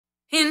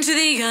Into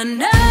the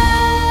unknown,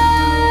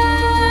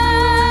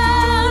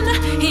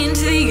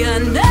 into the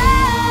unknown,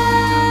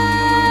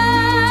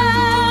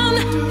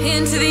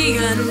 into the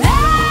unknown.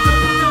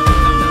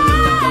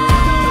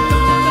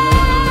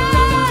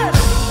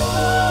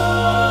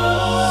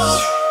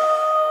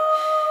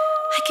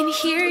 I can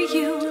hear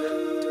you,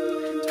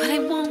 but I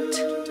won't.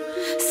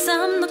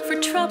 Some look for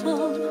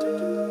trouble,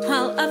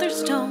 while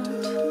others don't.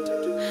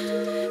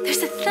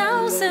 There's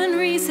 1,000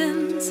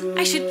 reasons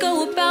I should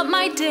go about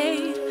my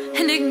day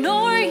and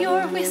ignore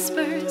your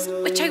whispers,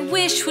 which I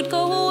wish would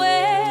go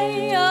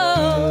away. Oh.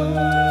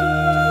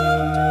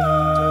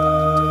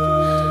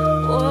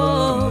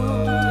 Whoa.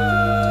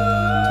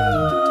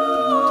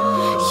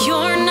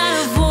 You're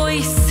not a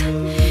voice,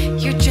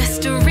 you're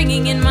just a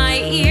ringing in my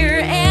ear.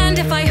 And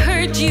if I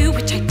heard you,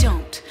 which I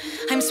don't,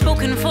 I'm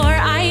spoken for,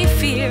 I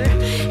fear.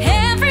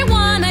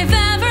 Everyone I've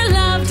ever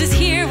loved is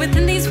here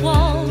within these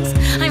walls.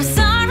 I'm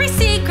sorry,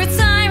 secret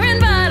siren,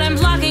 but I'm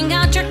blocking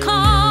out your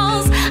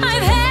calls.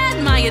 I've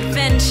had my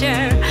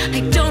adventure,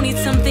 I don't need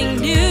something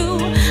new.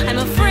 I'm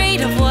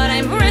afraid of what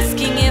I'm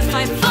risking if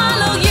I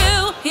follow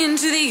you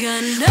into the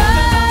unknown.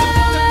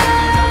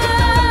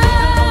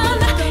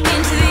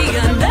 Into the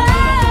unknown.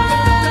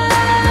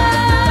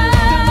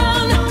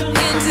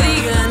 Into the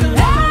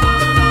unknown.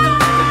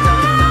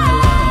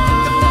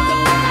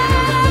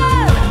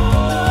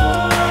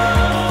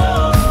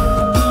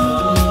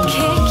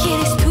 ¿Qué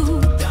quieres tú?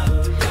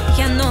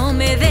 Ya no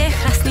me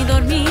dejas ni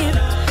dormir.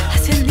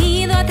 Has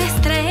venido a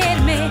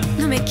distraerme.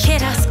 No me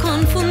quieras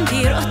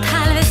confundir, o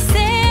tal vez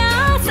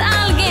seas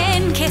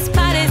alguien que es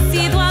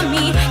parecido a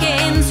mí, que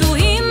en su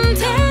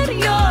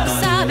interior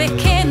sabe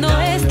que no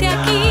es de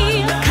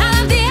aquí.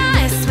 Cada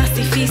día es más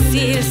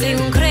difícil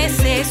según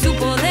crece su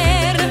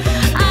poder.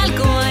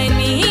 Algo en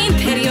mi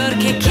interior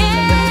que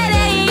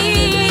quiere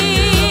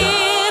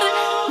ir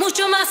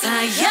mucho más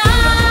allá,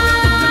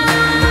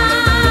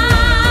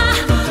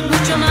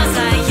 mucho más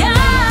allá,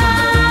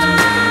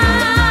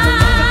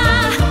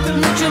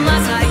 mucho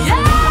más allá.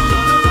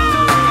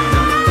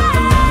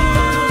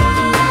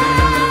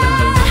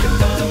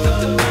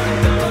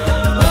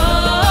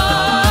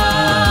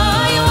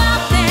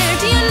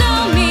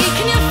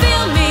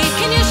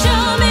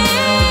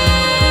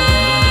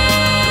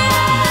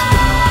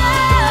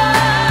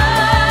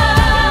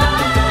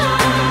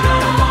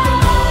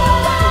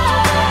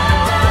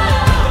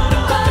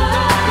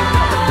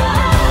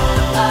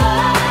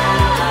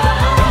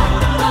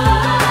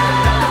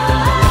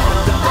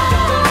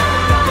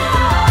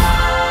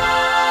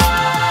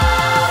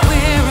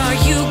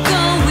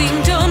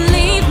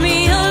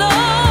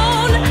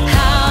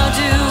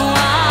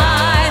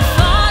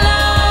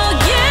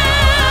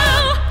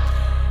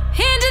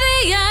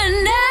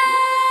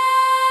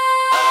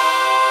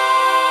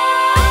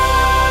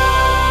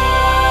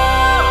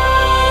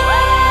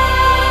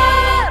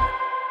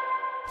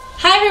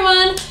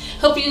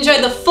 Hope you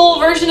enjoyed the full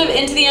version of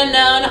Into the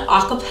Unknown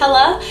a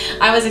cappella.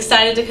 I was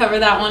excited to cover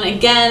that one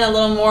again, a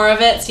little more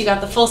of it, so you got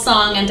the full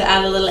song and to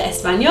add a little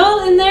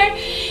Espanol in there.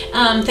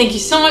 Thank you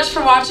so much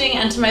for watching,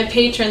 and to my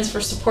patrons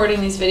for supporting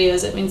these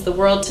videos. It means the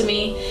world to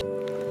me.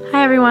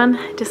 Hi everyone,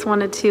 just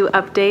wanted to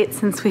update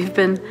since we've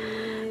been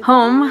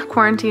home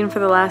quarantined for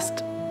the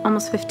last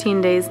almost 15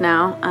 days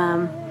now.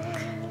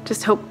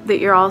 Just hope that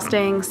you're all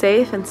staying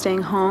safe and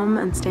staying home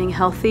and staying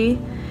healthy.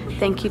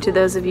 Thank you to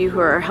those of you who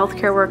are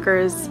healthcare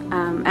workers,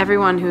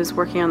 everyone who's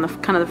working on the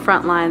kind of the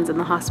front lines in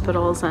the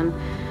hospitals and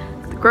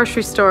the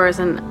grocery stores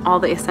and all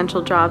the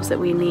essential jobs that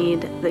we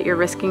need, that you're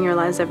risking your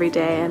lives every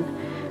day, and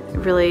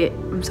really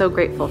I'm so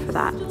grateful for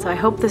that. So I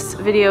hope this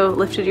video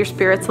lifted your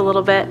spirits a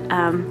little bit.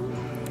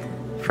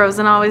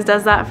 Frozen always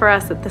does that for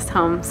us at this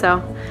home.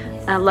 So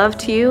love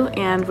to you,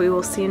 and we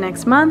will see you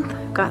next month.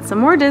 We've got some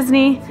more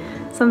Disney,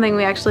 something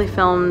we actually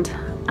filmed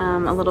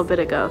a little bit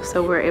ago,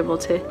 so we're able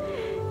to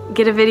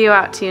get a video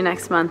out to you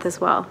next month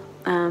as well.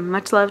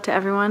 Much love to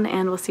everyone,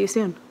 and we'll see you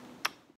soon.